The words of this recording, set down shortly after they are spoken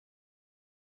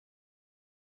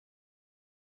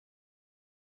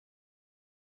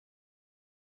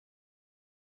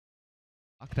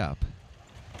Locked up.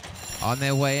 On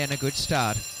their way and a good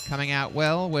start. Coming out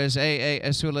well was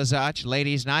Azula's Arch,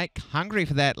 Ladies' Night, hungry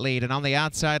for that lead, and on the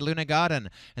outside, Lunar Garden,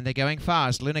 and they're going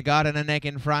fast. Lunar Garden a neck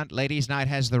in front, Ladies' Night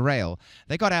has the rail.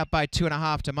 They got out by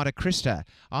 2.5 to Monte Crista.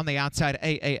 On the outside,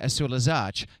 Azula's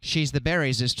Arch. She's the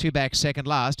Berries is 2 back second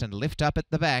last, and Lift Up at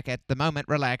the back, at the moment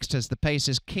relaxed as the pace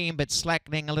is keen but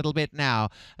slackening a little bit now,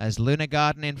 as Lunar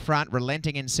Garden in front,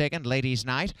 relenting in second, Ladies'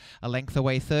 Night. A length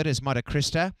away third is Monte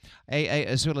Crista.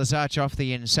 Azula's Arch off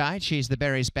the inside, she's the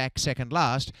Berries back second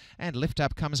last, and Lift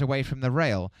Up comes away from the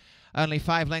rail. Only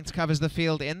 5 lengths covers the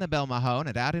field in the Belle Mahone,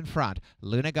 and out in front,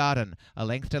 Lunar Garden, a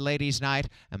length to Ladies' Night,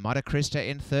 and Monte Crista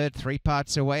in third, 3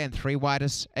 parts away, and 3 wide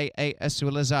as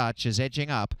Azula's Arch is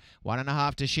edging up.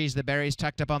 1.5 to She's the Berries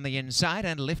tucked up on the inside,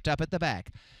 and Lift Up at the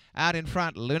back. Out in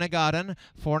front, Lunar Garden,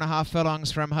 4.5 furlongs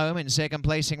from home. In second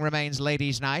placing remains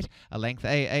Ladies' Night. A length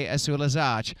Azula's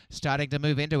Arch. Starting to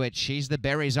move into it. She's the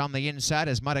Berries on the inside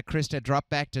as Monte Crista drop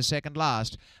back to second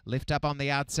last. Lift Up on the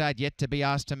outside, yet to be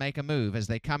asked to make a move as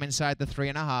they come inside the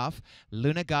 3.5.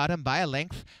 Lunar Garden by a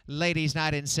length. Ladies'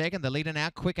 Night in second. The leader now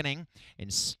quickening. In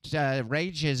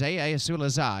rage is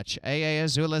Azula's Arch.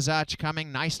 Azula's Arch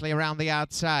coming nicely around the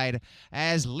outside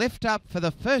as Lift Up for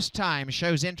the first time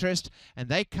shows interest, and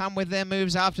they come with their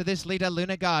moves after this leader,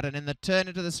 Lunar Garden. In the turn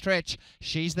into the stretch,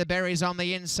 She's the Berries on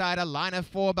the inside, a line of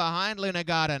 4 behind Lunar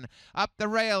Garden. Up the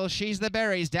rail, She's the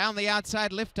Berries, down the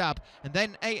outside, Lift Up, and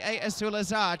then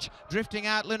Azula's Arch, drifting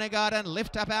out Lunar Garden,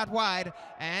 Lift Up out wide,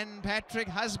 and Patrick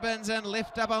Husbands and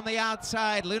Lift Up on the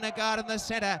outside, Lunar Garden the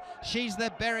center, She's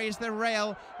the Berries the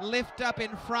rail, Lift Up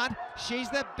in front,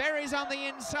 She's the Berries on the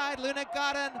inside, Lunar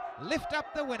Garden, Lift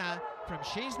Up the winner from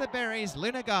She's the Berries,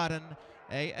 Lunar Garden,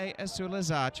 Azula's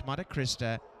Arch, Monte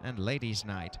Crista, and Ladies'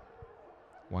 Night.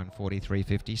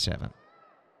 143.57.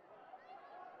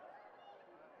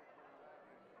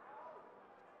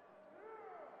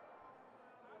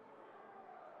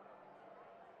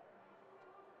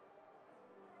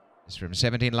 It's from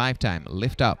 17 Lifetime.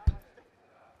 Lift Up. Do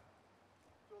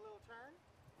a little turn,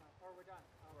 or we're done?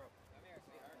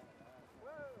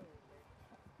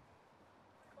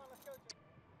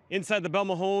 Inside the Belle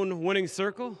Mahone winning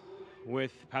circle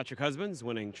with Patrick Husbands,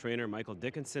 winning trainer Michael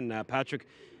Dickinson. Patrick,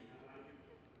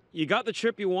 you got the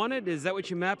trip you wanted? Is that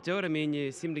what you mapped out? I mean,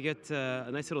 you seem to get a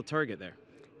nice little target there.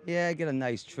 Yeah, I get a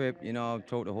nice trip, you know,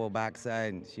 throughout the whole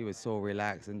backside, and she was so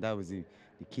relaxed, and that was the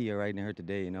key of riding her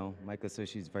today, you know. Michael says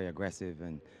she's very aggressive,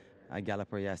 and I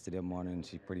galloped her yesterday morning, and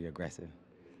she's pretty aggressive.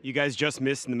 You guys just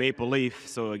missed in the Maple Leaf,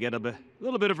 so I get a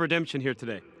little bit of redemption here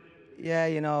today. Yeah,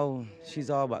 you know,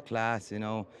 she's all about class, you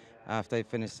know. After I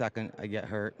finished second, I get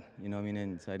hurt, you know what I mean,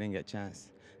 and so I didn't get a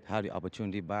chance to have the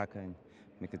opportunity back. And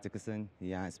Michael Dickinson,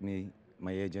 he asked me,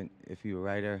 my agent, if he would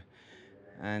ride her,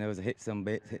 and it was a hit some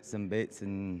bits,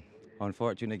 and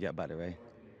unfortunately get better, right?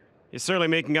 You're certainly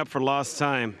making up for lost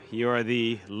time. You are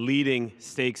the leading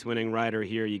stakes-winning rider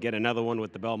here. You get another one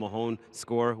with the Belle Mahone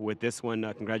score with this one.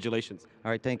 Congratulations. All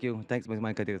right, thank you. Thanks,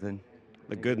 Michael Dickinson.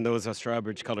 Look good in those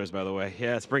Strawbridge colors, by the way.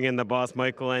 Yeah, let's bring in the boss,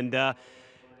 Michael, and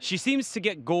she seems to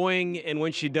get going, and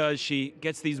when she does, she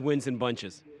gets these wins in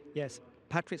bunches. Yes,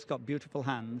 Patrick's got beautiful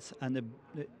hands, and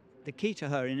the key to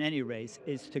her in any race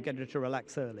is to get her to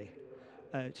relax early.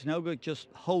 It's no good just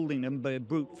holding them by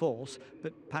brute force,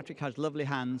 but Patrick has lovely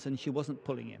hands, and she wasn't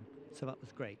pulling him, so that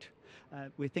was great.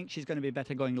 We think she's going to be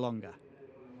better going longer.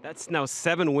 That's now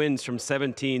 7 wins from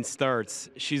 17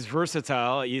 starts. She's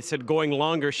versatile. You said going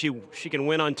longer, she can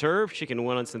win on turf, she can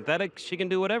win on synthetic, she can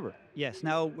do whatever. Yes,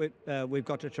 now we've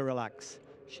got her to relax.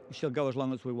 She'll go as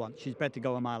long as we want. She's better to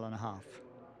go 1.5 miles.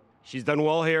 She's done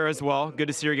well here as well. Good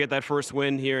to see her get that first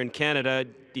win here in Canada.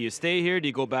 Do you stay here? Do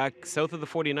you go back south of the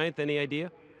 49th? Any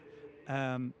idea?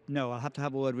 No, I'll have to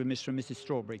have a word with Mr. and Mrs.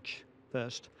 Strawbridge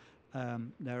first.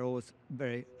 They're always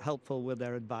very helpful with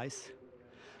their advice.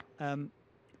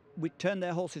 We turn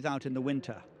their horses out in the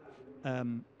winter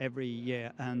every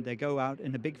year, and they go out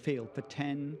in a big field for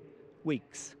 10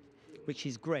 weeks, which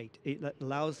is great. It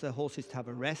allows the horses to have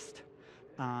a rest,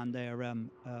 and they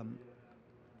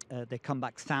come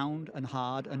back sound and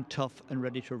hard and tough and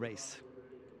ready to race.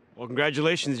 Well,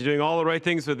 congratulations. You're doing all the right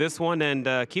things with this one,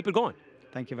 and keep it going.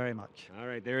 Thank you very much. All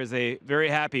right, there is a very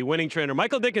happy winning trainer,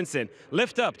 Michael Dickinson.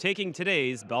 Lift Up, taking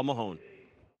today's Belle Mahone.